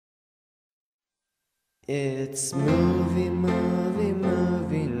It's movie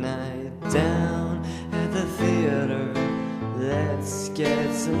night down at the theater. Let's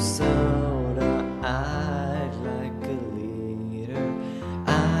get some soda. I'd like a liter.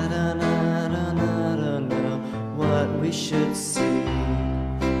 I don't know what we should see.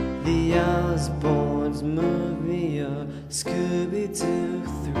 The Osbournes movie or Scooby 2,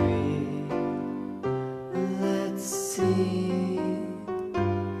 3. Let's see.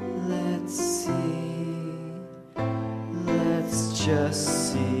 Let's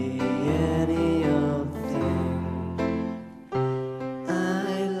just see any old thing.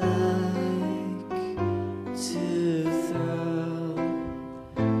 I like to throw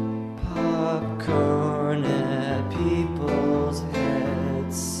popcorn at people's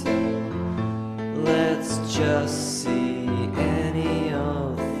heads, so let's just see any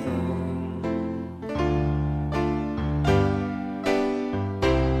old thing.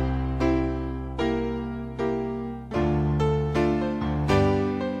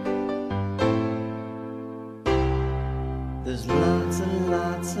 There's lots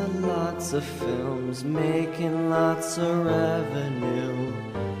of films making lots of revenue.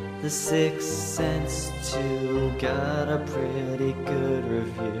 The Sixth Sense 2 got a pretty good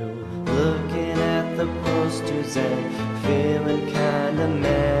review. Looking at the posters and feeling kinda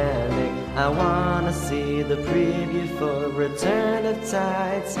manic. I wanna see the preview for Return of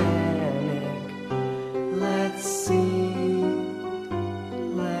Titanic. Let's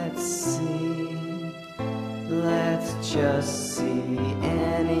just see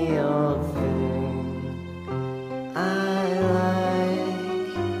any old thing. I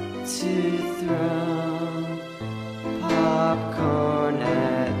like to throw popcorn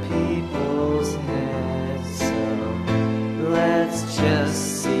at people's heads, so let's just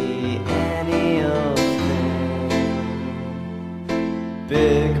see any old thing.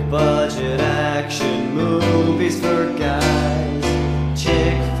 Big budget action movies for guys,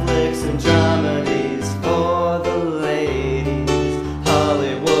 chick flicks and dramadies for the ladies.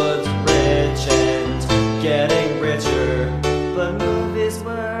 Hollywood's rich and getting richer, but movies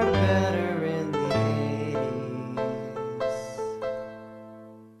were better in the 80s.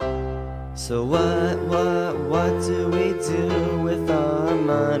 So what do we do with our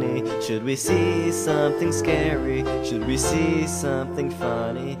money? Should we see something scary? Should we see something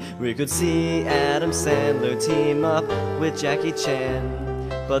funny? We could see Adam Sandler team up with Jackie Chan,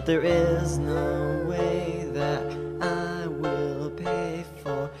 but there is no way that I will pay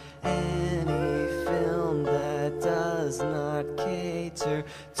for any film that does not cater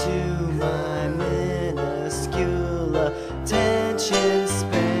to my minuscule attention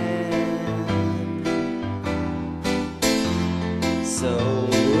span. So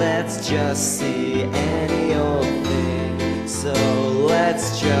let's just see any old thing. So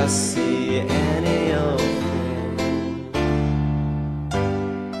let's just see any